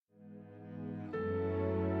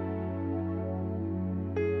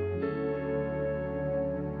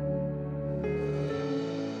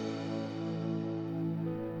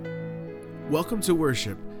Welcome to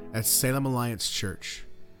worship at Salem Alliance Church.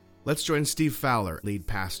 Let's join Steve Fowler, lead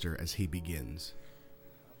pastor, as he begins.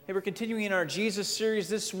 Hey, we're continuing our Jesus series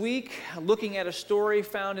this week, looking at a story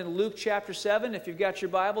found in Luke chapter 7. If you've got your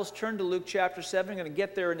Bibles, turn to Luke chapter 7. I'm going to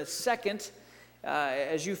get there in a second.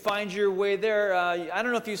 As you find your way there, I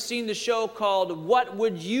don't know if you've seen the show called What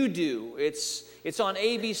Would You Do? It's on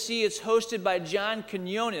ABC. It's hosted by John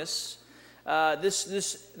Quinones.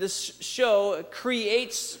 This show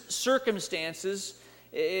creates circumstances.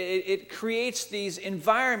 It creates these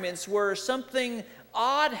environments where something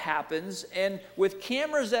odd happens, and with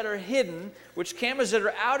cameras that are hidden, which cameras that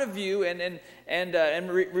are out of view, and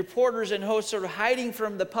reporters and hosts are hiding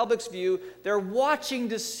from the public's view, they're watching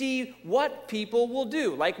to see what people will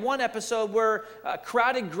do. Like one episode where a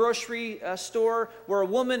crowded grocery store, where a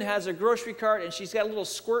woman has a grocery cart and she's got a little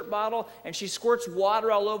squirt bottle and she squirts water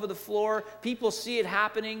all over the floor. People see it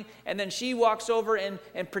happening, and then she walks over and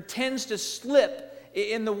pretends to slip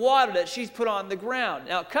in the water that she's put on the ground.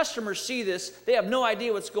 Now, customers see this. They have no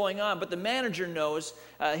idea what's going on, but the manager knows.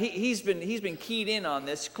 He's been keyed in on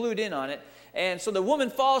this, clued in on it. And so the woman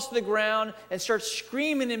falls to the ground and starts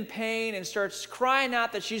screaming in pain and starts crying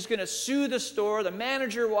out that she's going to sue the store. The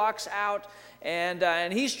manager walks out,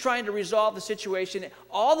 and he's trying to resolve the situation.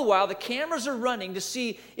 All the while, the cameras are running to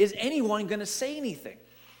see, is anyone going to say anything?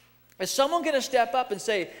 Is someone going to step up and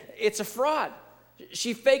say, it's a fraud?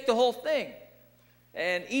 She faked the whole thing.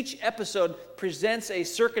 And each episode presents a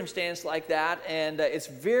circumstance like that, and it's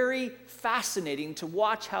very fascinating to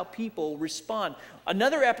watch how people respond.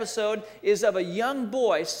 Another episode is of a young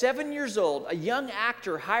boy, 7 years old, a young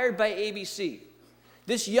actor hired by ABC.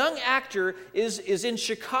 This young actor is in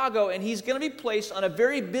Chicago, and he's going to be placed on a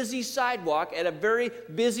very busy sidewalk at a very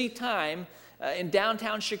busy time in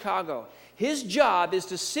downtown Chicago. His job is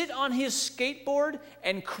to sit on his skateboard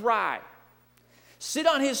and cry. Sit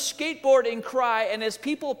on his skateboard and cry, and as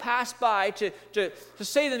people pass by to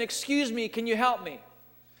say to them, excuse me, can you help me?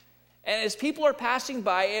 And as people are passing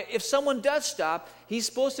by, if someone does stop, he's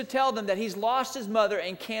supposed to tell them that he's lost his mother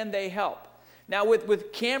and can they help? Now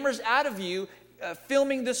with cameras out of view,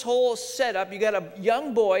 filming this whole setup, you got a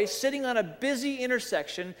young boy sitting on a busy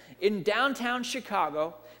intersection in downtown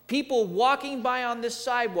Chicago. People walking by on this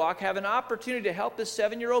sidewalk have an opportunity to help this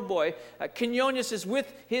 7-year-old boy. Quinones is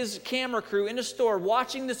with his camera crew in a store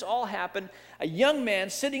watching this all happen. A young man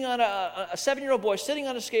sitting on a 7-year-old boy sitting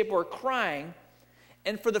on a skateboard crying.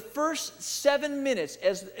 And for the first 7 minutes,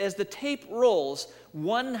 as the tape rolls,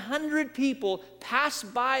 100 people pass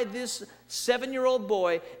by this 7-year-old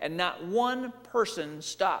boy, and not one person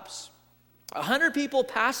stops. 100 people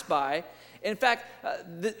pass by. In fact,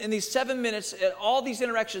 in these 7 minutes, all these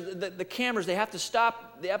interactions, the cameras, they have to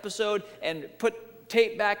stop the episode and put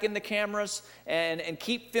tape back in the cameras and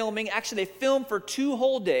keep filming. Actually, they film for 2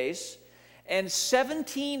 whole days, and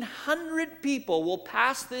 1,700 people will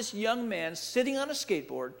pass this young man sitting on a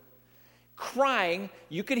skateboard, crying.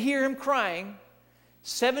 You can hear him crying.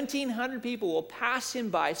 1,700 people will pass him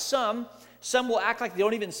by. Some will act like they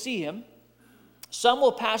don't even see him. Some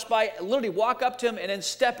will pass by, literally walk up to him and then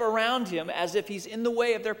step around him as if he's in the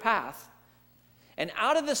way of their path. And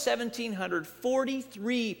out of the 1,700,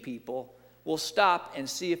 43 people will stop and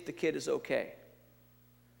see if the kid is okay.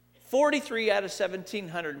 43 out of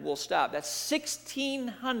 1,700 will stop. That's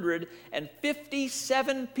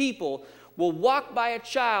 1,657 people will walk by a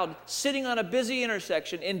child sitting on a busy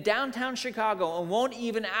intersection in downtown Chicago and won't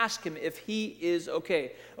even ask him if he is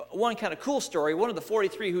okay. One kind of cool story, one of the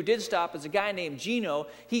 43 who did stop is a guy named Gino.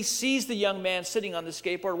 He sees the young man sitting on the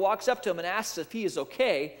skateboard, walks up to him and asks if he is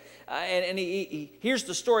okay. And he hears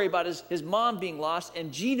the story about his mom being lost,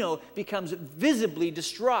 and Gino becomes visibly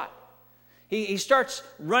distraught. He starts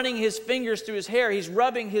running his fingers through his hair. He's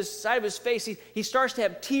rubbing his side of his face. He starts to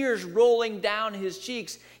have tears rolling down his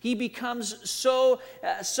cheeks. He becomes so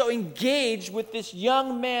engaged with this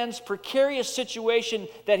young man's precarious situation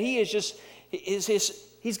that he is just,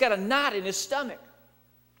 he's got a knot in his stomach.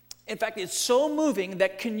 In fact, it's so moving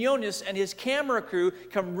that Quinones and his camera crew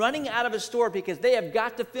come running out of his store because they have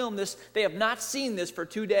got to film this. They have not seen this for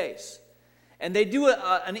 2 days. And they do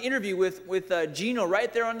an interview with Gino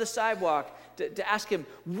right there on the sidewalk to ask him,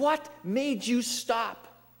 what made you stop?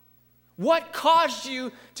 What caused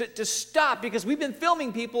you to stop? Because we've been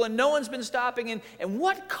filming people and no one's been stopping. And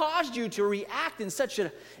what caused you to react in such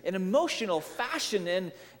an emotional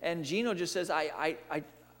fashion? And Gino just says, I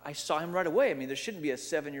saw him right away. I mean, there shouldn't be a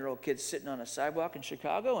 7-year-old kid sitting on a sidewalk in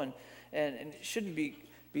Chicago and shouldn't be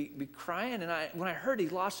crying. And when I heard he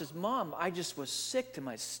lost his mom, I just was sick to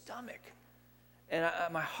my stomach. And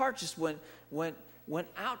my heart just went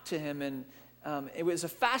out to him, and It was a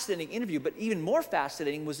fascinating interview, but even more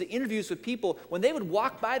fascinating was the interviews with people. When they would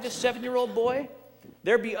walk by this 7-year-old boy,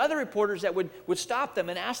 there'd be other reporters that would stop them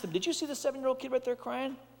and ask them, did you see the 7-year-old kid right there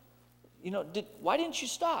crying? Why didn't you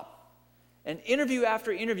stop? And interview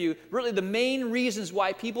after interview, really the main reasons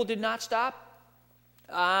why people did not stop.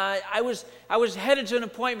 I was headed to an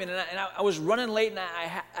appointment, and I was running late, and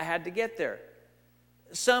I had to get there.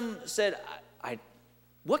 Some said,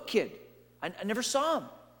 what kid? I never saw him.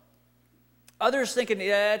 Others thinking,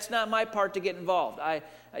 yeah, it's not my part to get involved. I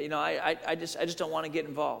just don't want to get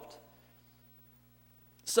involved.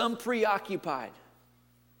 Some preoccupied,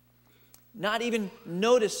 not even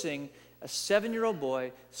noticing a 7-year-old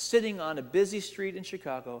boy sitting on a busy street in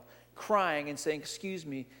Chicago, crying and saying, excuse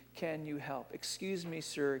me, can you help? Excuse me,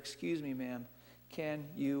 sir. Excuse me, ma'am. Can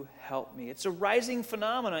you help me? It's a rising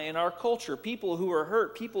phenomenon in our culture. People who are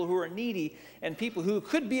hurt, people who are needy, and people who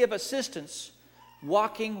could be of assistance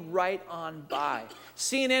walking right on by.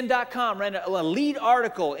 CNN.com ran a lead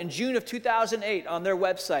article in June of 2008 on their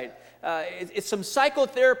website. It's some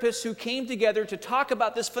psychotherapists who came together to talk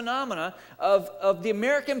about this phenomena of the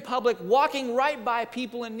American public walking right by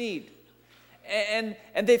people in need. And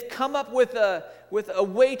they've come up with a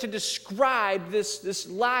way to describe this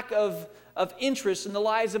lack of interest in the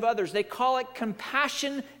lives of others. They call it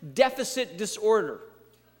compassion deficit disorder.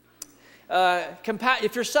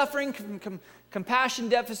 If you're suffering from compassion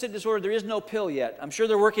deficit disorder, there is no pill yet. I'm sure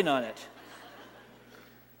they're working on it.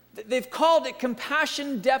 They've called it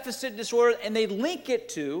compassion deficit disorder, and they link it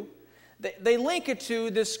to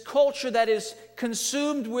this culture that is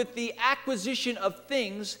consumed with the acquisition of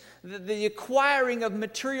things, the acquiring of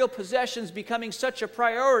material possessions becoming such a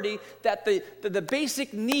priority that the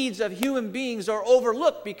basic needs of human beings are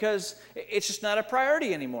overlooked because it's just not a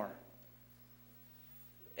priority anymore.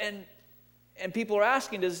 And people are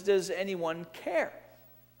asking, does anyone care?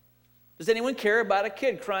 Does anyone care about a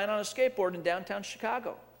kid crying on a skateboard in downtown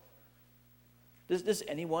Chicago? Does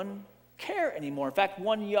anyone care anymore? In fact,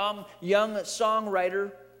 one young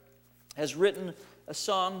songwriter has written a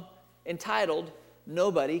song entitled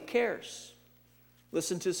Nobody Cares.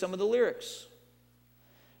 Listen to some of the lyrics.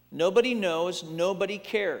 Nobody knows, nobody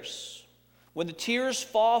cares. When the tears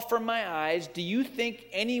fall from my eyes, do you think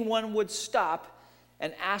anyone would stop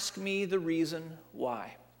and ask me the reason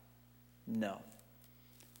why? No.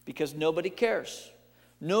 Because nobody cares.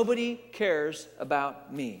 Nobody cares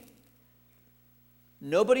about me.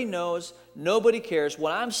 Nobody knows, nobody cares.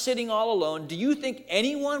 When I'm sitting all alone, do you think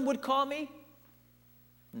anyone would call me?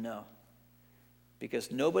 No.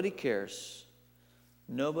 Because nobody cares.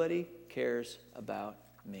 Nobody cares about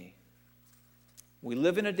me. We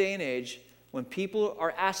live in a day and age when people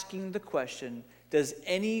are asking the question, does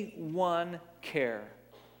anyone care?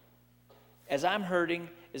 As I'm hurting,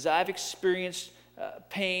 as I've experienced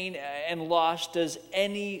pain and loss, does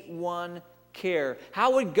anyone care?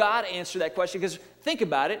 How would God answer that question? Because think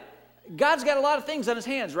about it. God's got a lot of things on his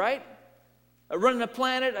hands, right? Running a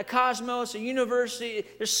planet, a cosmos, a universe.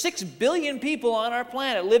 There's 6 billion people on our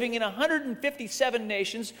planet living in 157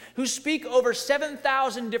 nations who speak over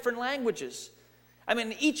 7,000 different languages. I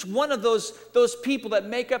mean, each one of those people that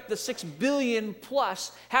make up the 6 billion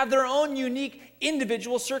plus have their own unique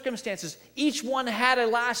individual circumstances. Each one had a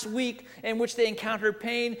last week in which they encountered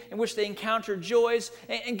pain, in which they encountered joys.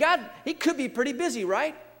 And God, he could be pretty busy,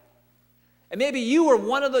 right? And maybe you were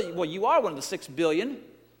you are one of the 6 billion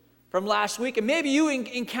from last week, and maybe you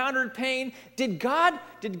encountered pain. Did God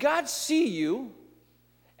see you?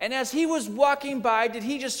 And as he was walking by, did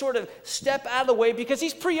he just sort of step out of the way because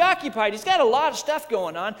he's preoccupied? He's got a lot of stuff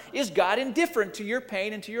going on. Is God indifferent to your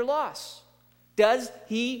pain and to your loss? Does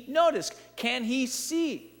he notice? Can he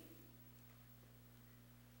see?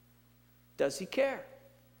 Does he care?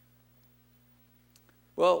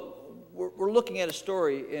 Well, we're looking at a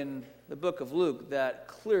story in the book of Luke that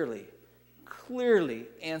clearly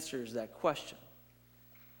answers that question.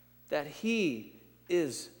 That he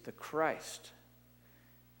is the Christ.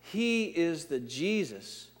 He is the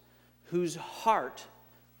Jesus whose heart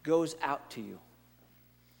goes out to you.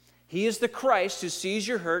 He is the Christ who sees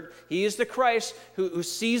your hurt. He is the Christ who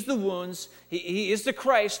sees the wounds. He is the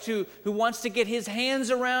Christ who wants to get his hands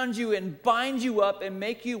around you and bind you up and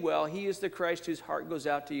make you well. He is the Christ whose heart goes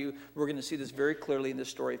out to you. We're going to see this very clearly in this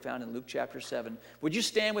story found in Luke chapter 7. Would you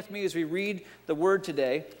stand with me as we read the word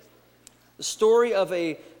today? The story of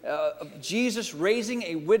Jesus raising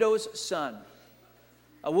a widow's son.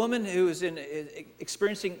 A woman who is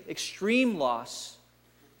experiencing extreme loss,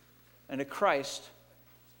 and a Christ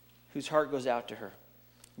whose heart goes out to her.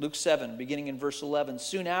 Luke 7, beginning in verse 11.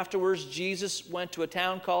 Soon afterwards, Jesus went to a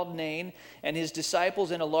town called Nain, and his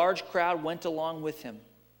disciples and a large crowd went along with him.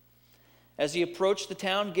 As he approached the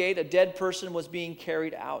town gate, a dead person was being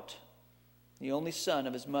carried out, the only son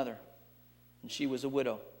of his mother, and she was a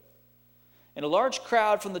widow. And a large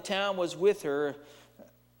crowd from the town was with her.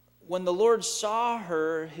 When the Lord saw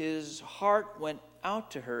her, his heart went out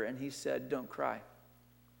to her, and he said, "Don't cry."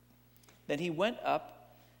 Then he went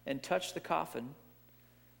up and touched the coffin,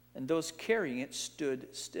 and those carrying it stood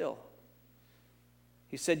still.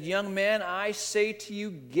 He said, "Young man, I say to you,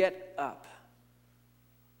 get up."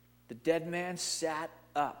 The dead man sat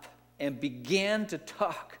up and began to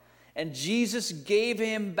talk, and Jesus gave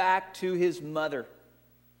him back to his mother.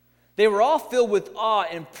 They were all filled with awe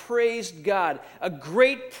and praised God. "A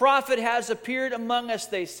great prophet has appeared among us,"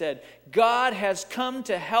 they said. "God has come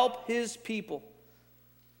to help his people."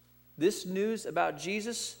 This news about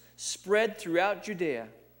Jesus spread throughout Judea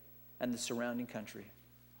and the surrounding country.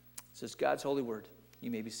 This is God's holy word.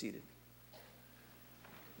 You may be seated.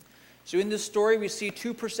 So in this story, we see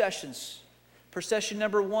two processions. Procession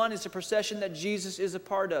number one is a procession that Jesus is a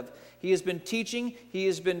part of. He has been teaching. He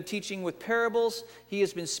has been teaching with parables. He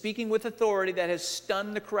has been speaking with authority that has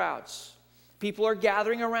stunned the crowds. People are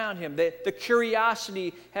gathering around him. The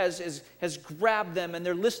curiosity has grabbed them, and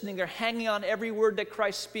they're listening. They're hanging on every word that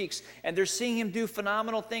Christ speaks, and they're seeing him do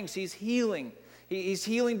phenomenal things. He's healing. He's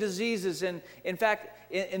healing diseases. And in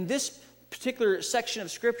fact, in this particular section of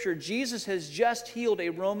Scripture, Jesus has just healed a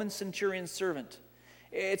Roman centurion servant.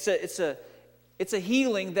 It's a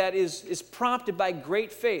healing that is prompted by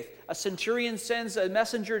great faith. A centurion sends a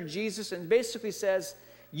messenger to Jesus and basically says,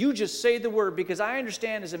 "You just say the word, because I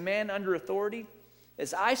understand as a man under authority,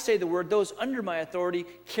 as I say the word, those under my authority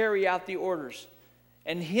carry out the orders."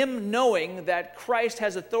 And him knowing that Christ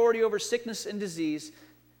has authority over sickness and disease,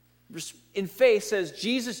 in faith says,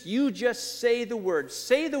 "Jesus, you just say the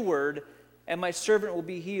word, and my servant will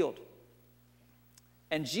be healed."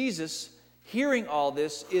 And Jesus, hearing all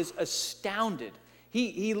this, is astounded.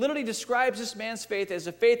 He literally describes this man's faith as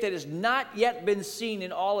a faith that has not yet been seen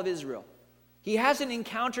in all of Israel. He hasn't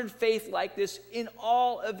encountered faith like this in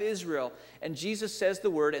all of Israel. And Jesus says the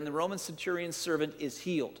word, and the Roman centurion's servant is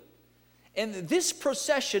healed. And this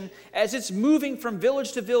procession, as it's moving from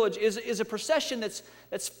village to village, is a procession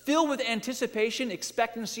that's filled with anticipation,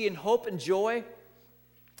 expectancy, and hope and joy.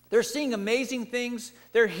 They're seeing amazing things.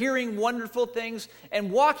 They're hearing wonderful things.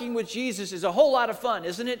 And walking with Jesus is a whole lot of fun,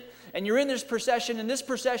 isn't it? And you're in this procession, and this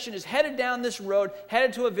procession is headed down this road,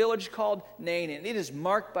 headed to a village called Nain. And it is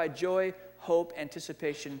marked by joy, hope,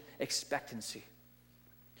 anticipation, expectancy.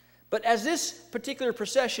 But as this particular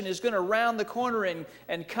procession is going to round the corner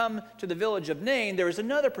and come to the village of Nain, there is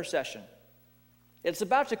another procession it's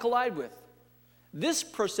about to collide with. This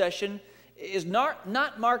procession is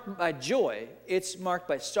not marked by joy. It's marked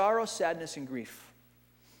by sorrow, sadness, and grief.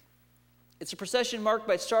 It's a procession marked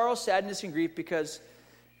by sorrow, sadness, and grief because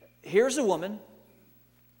here's a woman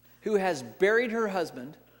who has buried her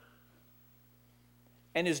husband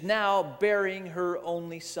and is now burying her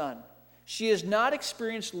only son. She has not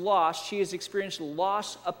experienced loss. She has experienced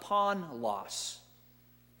loss upon loss.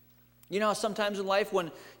 You know how sometimes in life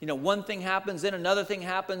when one thing happens, then another thing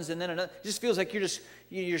happens, and then another, it just feels like you're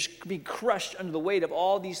just being crushed under the weight of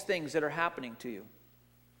all these things that are happening to you.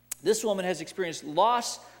 This woman has experienced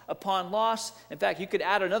loss upon loss. In fact, you could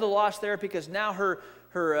add another loss there because now her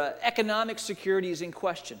economic security is in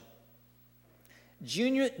question.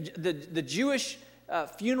 The Jewish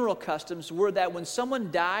funeral customs were that when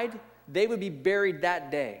someone died, they would be buried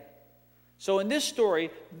that day. So in this story,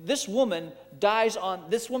 this woman's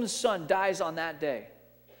son dies on that day.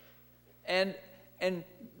 And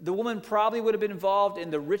the woman probably would have been involved in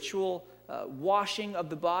the ritual washing of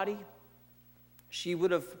the body. She would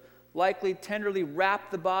have likely tenderly wrapped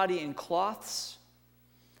the body in cloths.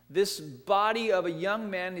 This body of a young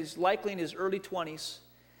man, he's likely in his early 20s,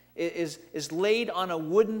 is laid on a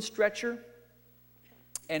wooden stretcher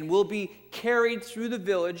and will be carried through the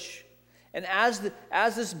village. And as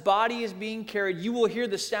this body is being carried, you will hear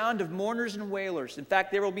the sound of mourners and wailers. In fact,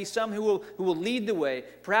 there will be some who will lead the way,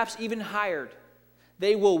 perhaps even hired.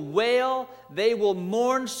 They will wail, they will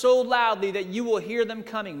mourn so loudly that you will hear them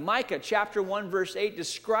coming. Micah chapter 1 verse 8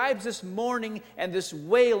 describes this mourning and this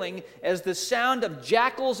wailing as the sound of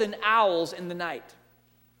jackals and owls in the night.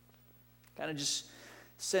 Kind of just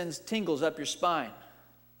sends tingles up your spine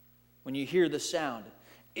when you hear the sound.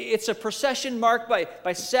 It's a procession marked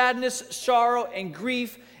by sadness, sorrow, and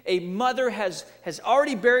grief. A mother has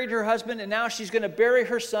already buried her husband, and now she's going to bury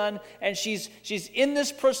her son, and she's in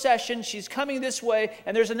this procession. She's coming this way,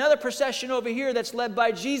 and there's another procession over here that's led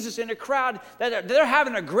by Jesus in a crowd that they're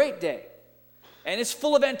having a great day. And it's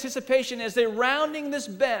full of anticipation as they're rounding this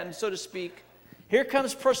bend, so to speak. Here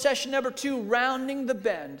comes procession number 2, rounding the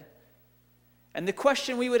bend. And the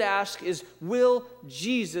question we would ask is, will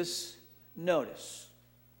Jesus notice?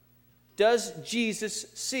 Does Jesus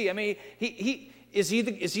see? I mean, is he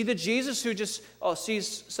the Jesus who just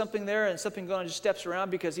sees something there and something going on, just steps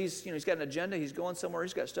around because he's got an agenda, he's going somewhere,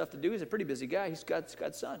 he's got stuff to do, he's a pretty busy guy, he's God's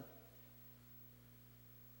son.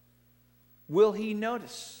 Will he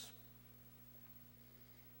notice?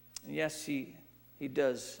 And yes, he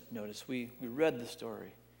does notice. We read the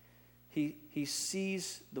story. He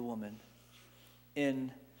sees the woman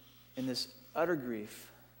in this utter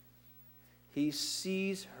grief. He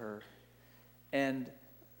sees her, and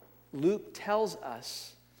Luke tells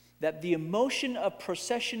us that the emotion of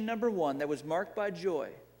procession number 1 that was marked by joy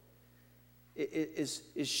is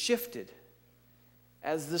shifted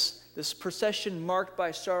as this procession marked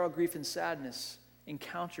by sorrow, grief, and sadness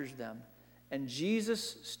encounters them. And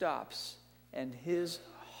Jesus stops, and his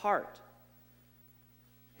heart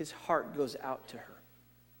goes out to her.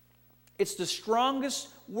 It's the strongest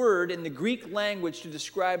word in the Greek language to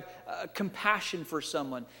describe compassion for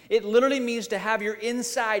someone. It literally means to have your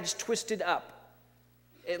insides twisted up.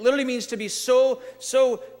 It literally means to be so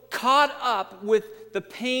caught up with the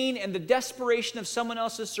pain and the desperation of someone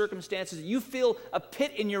else's circumstances that you feel a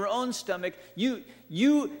pit in your own stomach.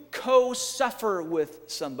 You co-suffer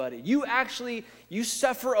with somebody. You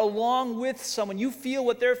suffer along with someone. You feel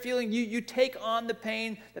what they're feeling. You take on the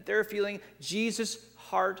pain that they're feeling. Jesus'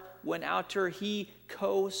 heart went out to her. He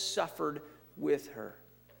co-suffered with her.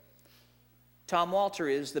 Tom Walter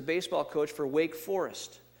is the baseball coach for Wake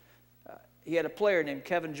Forest. He had a player named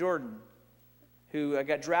Kevin Jordan who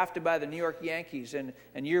got drafted by the New York Yankees. And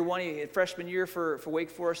year one, freshman year for Wake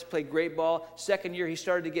Forest, played great ball. Second year, he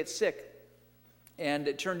started to get sick. And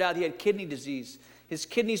it turned out he had kidney disease. His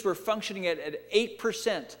kidneys were functioning at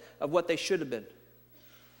 8% of what they should have been.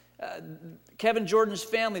 Kevin Jordan's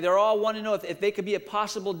family, they're all wanting to know if they could be a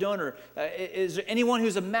possible donor. Is there anyone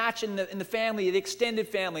who's a match in the family, the extended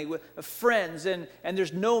family, with friends, and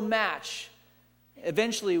there's no match?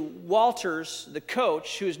 Eventually, Walters, the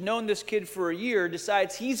coach, who's known this kid for a year,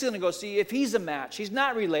 decides he's going to go see if he's a match. He's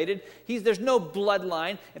not related. There's no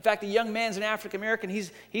bloodline. In fact, the young man's an African American.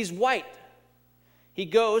 He's white. He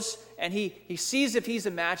goes and he sees if he's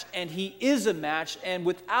a match, and he is a match. And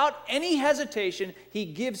without any hesitation, he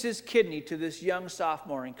gives his kidney to this young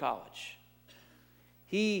sophomore in college.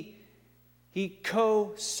 He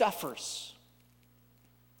co-suffers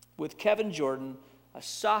with Kevin Jordan, a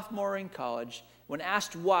sophomore in college. When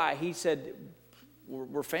asked why, he said,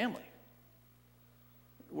 we're family.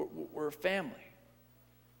 We're family.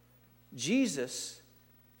 Jesus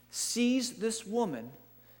sees this woman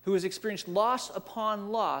who has experienced loss upon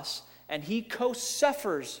loss, and he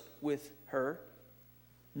co-suffers with her,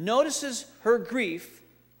 notices her grief,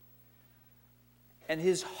 and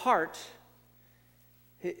his heart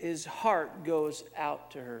goes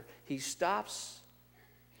out to her. He stops.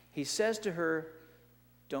 He says to her,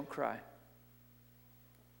 "Don't cry."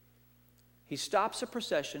 He stops a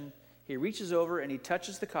procession. He reaches over and he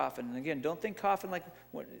touches the coffin. And again, don't think coffin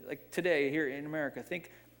like today here in America.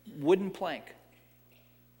 Think wooden plank.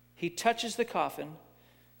 He touches the coffin,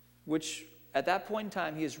 which at that point in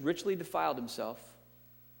time he has richly defiled himself.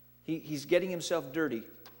 He's getting himself dirty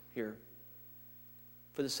here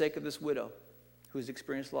for the sake of this widow who has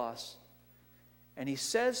experienced loss. And he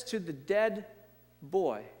says to the dead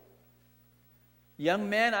boy, "Young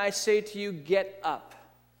man, I say to you, get up."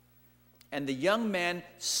 And the young man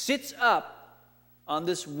sits up on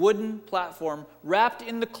this wooden platform, wrapped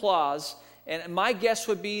in the cloths. And my guess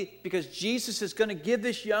would be, because Jesus is going to give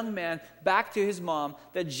this young man back to his mom,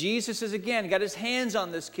 that Jesus has again got his hands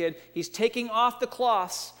on this kid. He's taking off the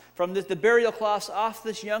cloths from the burial cloths off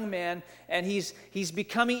this young man, and he's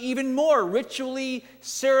becoming even more ritually,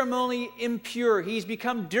 ceremonially impure. He's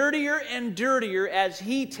become dirtier and dirtier as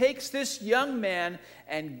he takes this young man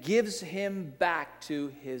and gives him back to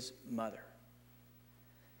his mother.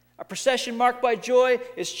 A procession marked by joy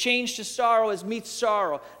is changed to sorrow as meets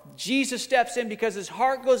sorrow. Jesus steps in because his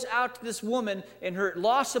heart goes out to this woman in her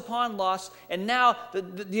loss upon loss, and now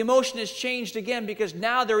the emotion is changed again because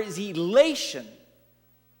now there is elation.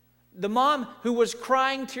 The mom who was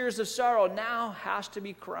crying tears of sorrow now has to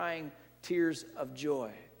be crying tears of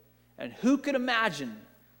joy. And who could imagine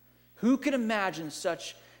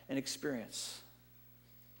such an experience?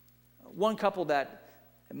 One couple that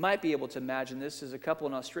might be able to imagine this is a couple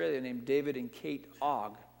in Australia named David and Kate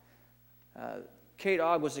Ogg. Kate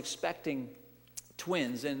Ogg was expecting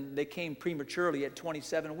twins, and they came prematurely at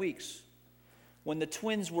 27 weeks. When the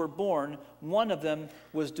twins were born, one of them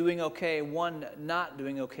was doing okay, one not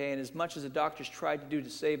doing okay, and as much as the doctors tried to do to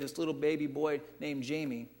save this little baby boy named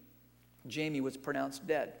Jamie, Jamie was pronounced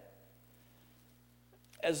dead.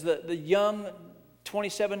 as the young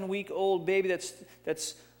 27-week-old baby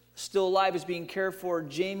that's still alive is being cared for,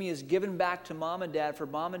 Jamie is given back to mom and dad for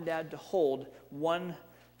mom and dad to hold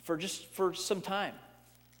for some time,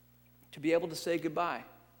 to be able to say goodbye.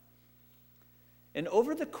 And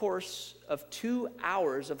over the course of 2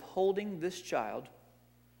 hours of holding this child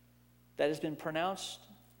that has been pronounced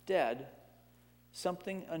dead,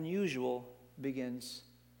 something unusual begins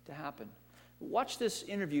to happen. Watch this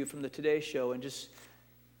interview from the Today Show and just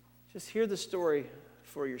hear the story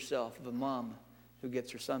for yourself of a mom who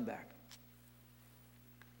gets her son back.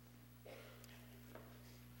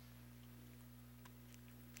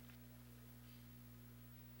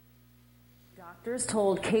 Doctors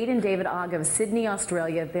told Kate and David Ogg of Sydney,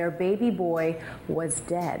 Australia, their baby boy was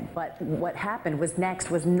dead. But what happened was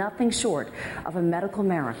nothing short of a medical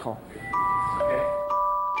miracle.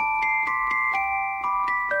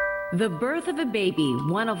 The birth of a baby,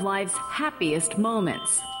 one of life's happiest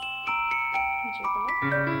moments.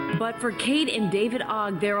 But for Kate and David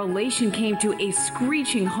Ogg, their elation came to a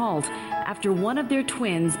screeching halt after one of their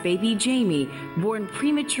twins, baby Jamie, born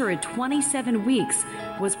premature at 27 weeks,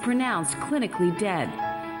 was pronounced clinically dead.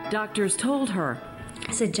 Doctors told her,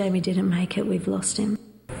 I said, Jamie didn't make it, we've lost him.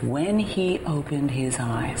 When he opened his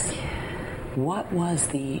eyes, what was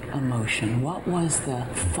the emotion? What was the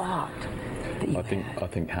thought that you had? I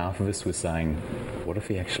think half of us was saying, what if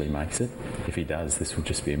he actually makes it? If he does, this will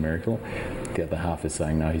just be a miracle. The other half is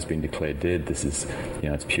saying, no, he's been declared dead. This is,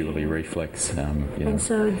 it's purely reflex. And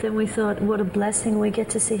so then we thought, what a blessing, we get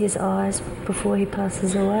to see his eyes before he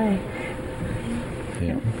passes away.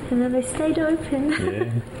 Yeah. And then they stayed open.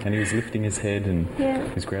 Yeah, and he was lifting his head and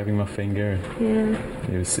he was grabbing my finger. Yeah.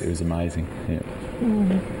 It was amazing. Yeah.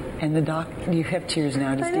 Mm. And the doctor, you have tears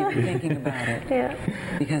now just even thinking about it. Yeah.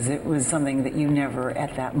 Because it was something that you never,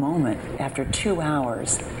 at that moment, after 2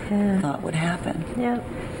 hours, thought would happen. Yeah.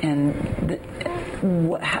 And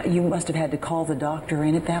you must have had to call the doctor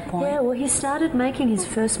in at that point? Yeah, well, he started making his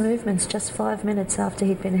first movements just 5 minutes after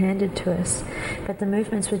he'd been handed to us. But the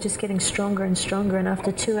movements were just getting stronger and stronger, and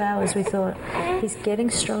after 2 hours we thought, he's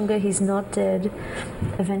getting stronger, he's not dead.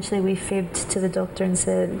 Eventually we fibbed to the doctor and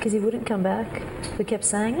said, because he wouldn't come back, we kept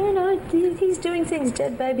saying, he's doing things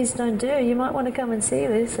dead babies don't do, you might want to come and see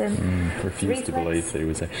this. And refused to believe that he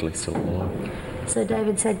was actually still alive. So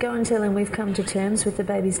David said, go and tell him we've come to terms with the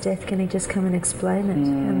baby's death. Can he just come and explain it?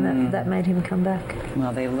 And that made him come back.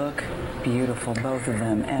 Well, they look beautiful, both of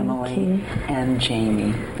them, Emily and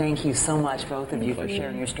Jamie. Thank you so much, both of you, for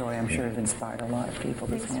sharing your story. I'm sure it's inspired a lot of people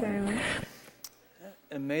this morning. Thanks very much.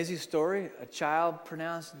 Amazing story. A child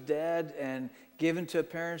pronounced dead and given to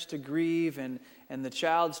parents to grieve, and the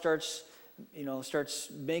child starts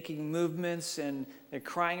making movements, and they're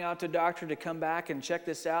crying out to the doctor to come back and check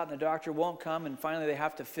this out, and the doctor won't come, and finally they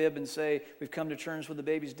have to fib and say, we've come to terms with the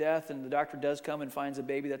baby's death, and the doctor does come and finds a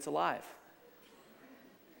baby that's alive.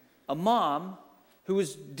 A mom who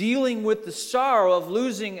is dealing with the sorrow of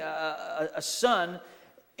losing a son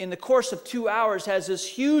in the course of 2 hours has this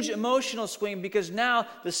huge emotional swing, because now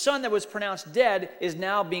the son that was pronounced dead is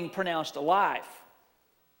now being pronounced alive.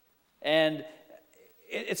 And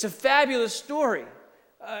it's a fabulous story,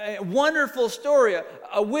 a wonderful story.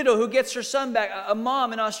 A widow who gets her son back, a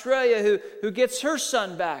mom in Australia who gets her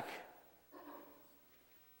son back.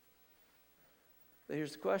 But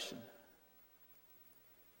here's the question.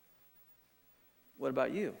 What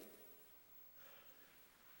about you?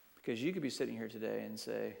 Because you could be sitting here today and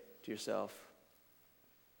say to yourself,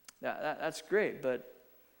 that's great, but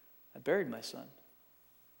I buried my son.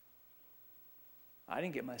 I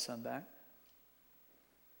didn't get my son back.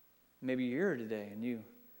 Maybe you're here today and you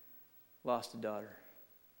lost a daughter.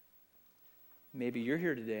 Maybe you're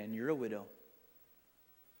here today and you're a widow.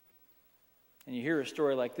 And you hear a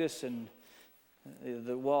story like this and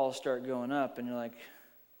the walls start going up and you're like,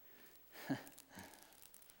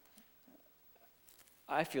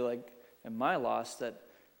 I feel like in my loss that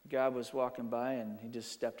God was walking by and he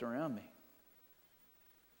just stepped around me.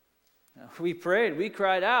 We prayed, we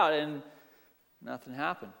cried out, and nothing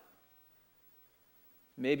happened.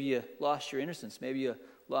 Maybe you lost your innocence. Maybe you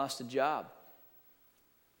lost a job.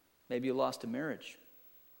 Maybe you lost a marriage.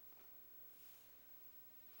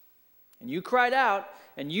 And you cried out,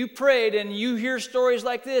 and you prayed, and you hear stories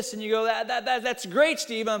like this, and you go, that's great,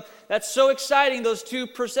 Steve. That's so exciting, those two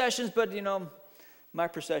processions, but, my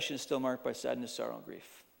procession is still marked by sadness, sorrow, and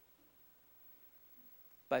grief.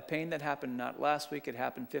 By pain that happened not last week, it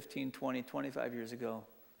happened 15, 20, 25 years ago,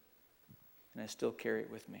 and I still carry it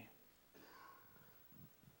with me.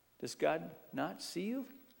 Does God not see you?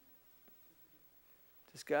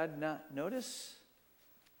 Does God not notice?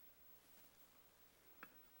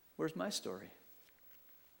 Where's my story?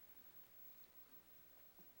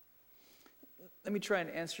 Let me try and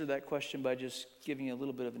answer that question by just giving you a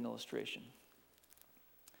little bit of an illustration.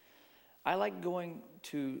 I like going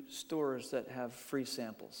to stores that have free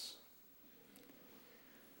samples.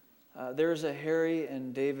 There's a Harry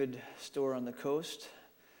and David store on the coast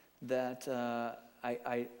that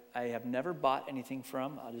I have never bought anything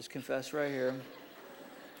from. I'll just confess right here.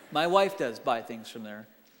 My wife does buy things from there.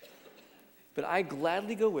 But I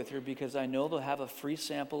gladly go with her because I know they'll have a free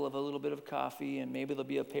sample of a little bit of coffee, and maybe there'll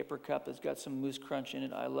be a paper cup that's got some Moose Crunch in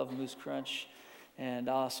it. I love Moose Crunch. And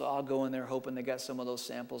also I'll go in there hoping they got some of those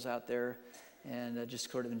samples out there and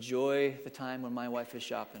just sort of enjoy the time when my wife is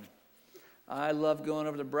shopping. I love going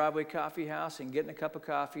over to the Broadway Coffee House and getting a cup of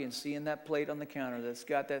coffee and seeing that plate on the counter that's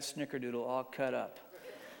got that snickerdoodle all cut up.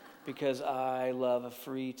 Because I love a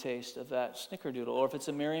free taste of that snickerdoodle. Or if it's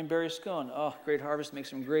a Marionberry scone, Great Harvest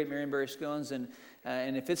makes some great Marionberry scones, and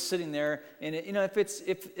if it's sitting there, and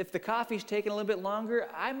if the coffee's taking a little bit longer,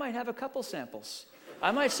 I might have a couple samples.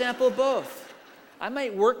 I might sample both. I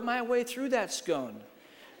might work my way through that scone.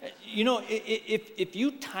 If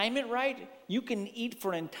you time it right, you can eat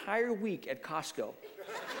for an entire week at Costco.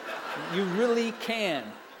 You really can.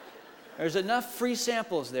 There's enough free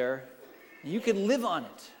samples there. You can live on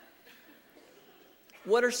it.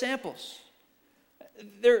 What are samples?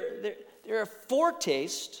 They're a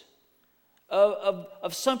foretaste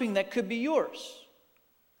of something that could be yours.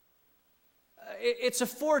 It's a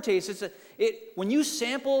foretaste. When you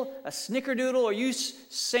sample a snickerdoodle or you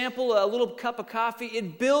sample a little cup of coffee,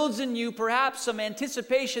 it builds in you perhaps some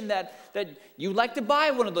anticipation that you'd like to buy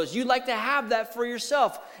one of those. You'd like to have that for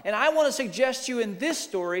yourself. And I want to suggest to you in this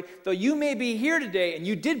story, though you may be here today and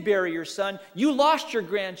you did bury your son, you lost your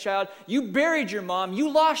grandchild, you buried your mom, you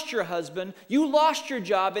lost your husband, you lost your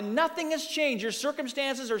job, and nothing has changed. Your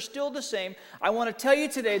circumstances are still the same. I want to tell you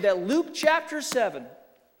today that Luke chapter 7,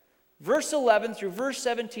 Verse 11 through verse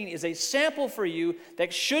 17 is a sample for you that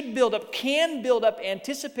can build up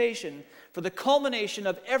anticipation for the culmination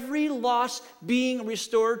of every loss being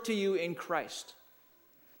restored to you in Christ.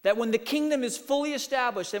 That when the kingdom is fully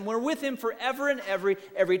established and we're with him forever and ever,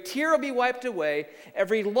 every tear will be wiped away,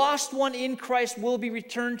 every lost one in Christ will be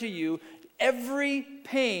returned to you, every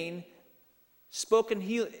pain spoken,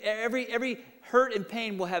 every hurt and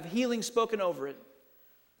pain will have healing spoken over it.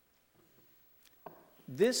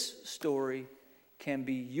 This story can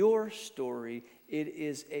be your story. It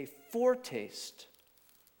is a foretaste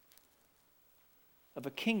of a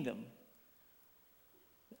kingdom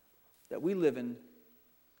that we live in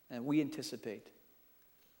and we anticipate,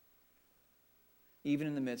 even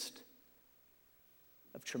in the midst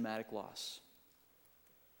of traumatic loss.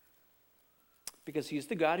 Because he is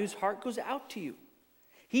the God whose heart goes out to you.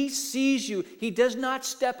 He sees you. He does not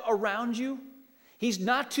step around you. He's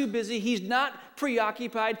not too busy. He's not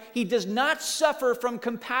preoccupied. He does not suffer from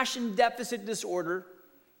compassion deficit disorder.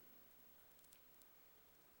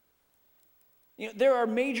 There are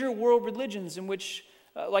major world religions in which,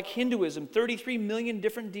 like Hinduism, 33 million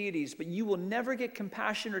different deities, but you will never get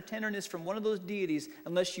compassion or tenderness from one of those deities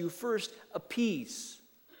unless you first appease.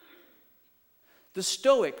 The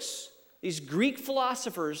Stoics, these Greek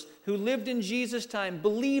philosophers who lived in Jesus' time,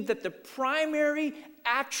 believed that the primary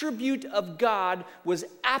attribute of God was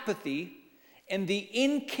apathy and the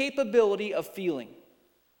incapability of feeling.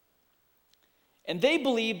 And they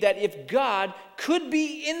believed that if God could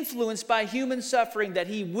be influenced by human suffering, that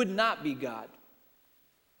he would not be God.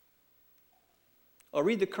 Or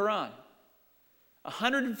read the Quran.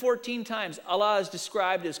 114 times Allah is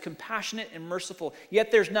described as compassionate and merciful,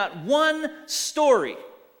 yet there's not one story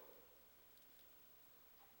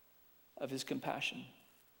of his compassion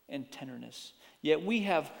and tenderness. Yet we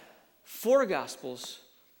have 4 Gospels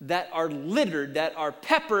that are littered, that are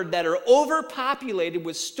peppered, that are overpopulated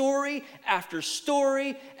with story after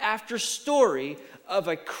story after story of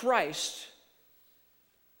a Christ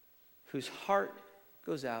whose heart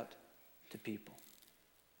goes out to people.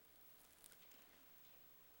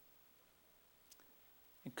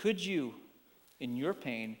 And could you, in your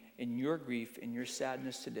pain, in your grief, in your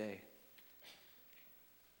sadness today,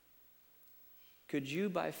 could you,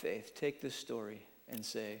 by faith, take this story and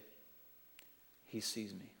say, he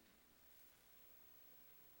sees me?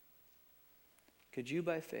 Could you,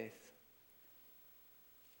 by faith,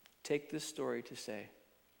 take this story to say,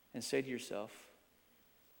 and say to yourself,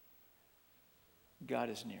 God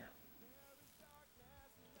is near.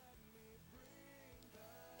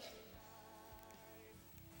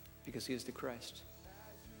 Because he is the Christ.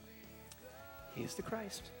 He is the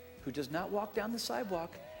Christ who does not walk down the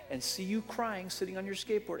sidewalk and see you crying sitting on your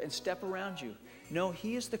skateboard and step around you. No,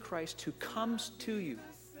 he is the Christ who comes to you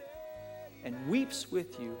and weeps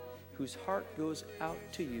with you, whose heart goes out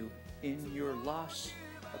to you in your loss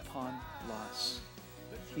upon loss.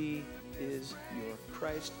 He is your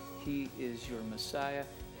Christ. He is your Messiah.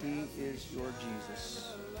 He is your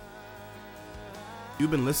Jesus.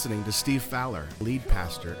 You've been listening to Steve Fowler, lead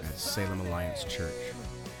pastor at Salem Alliance Church.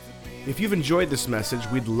 If you've enjoyed this message,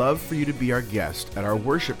 we'd love for you to be our guest at our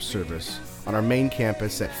worship service on our main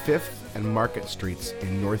campus at 5th and Market Streets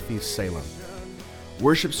in Northeast Salem.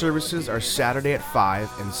 Worship services are Saturday at 5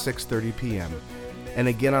 and 6:30 p.m. and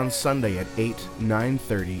again on Sunday at 8,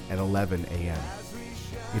 9:30, and 11 a.m.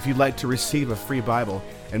 If you'd like to receive a free Bible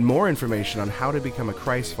and more information on how to become a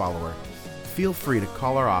Christ follower, feel free to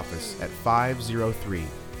call our office at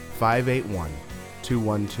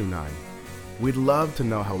 503-581-2129. We'd love to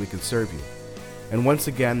know how we can serve you. And once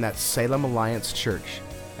again, that's Salem Alliance Church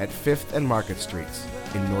at 5th and Market Streets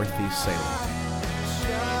in Northeast Salem.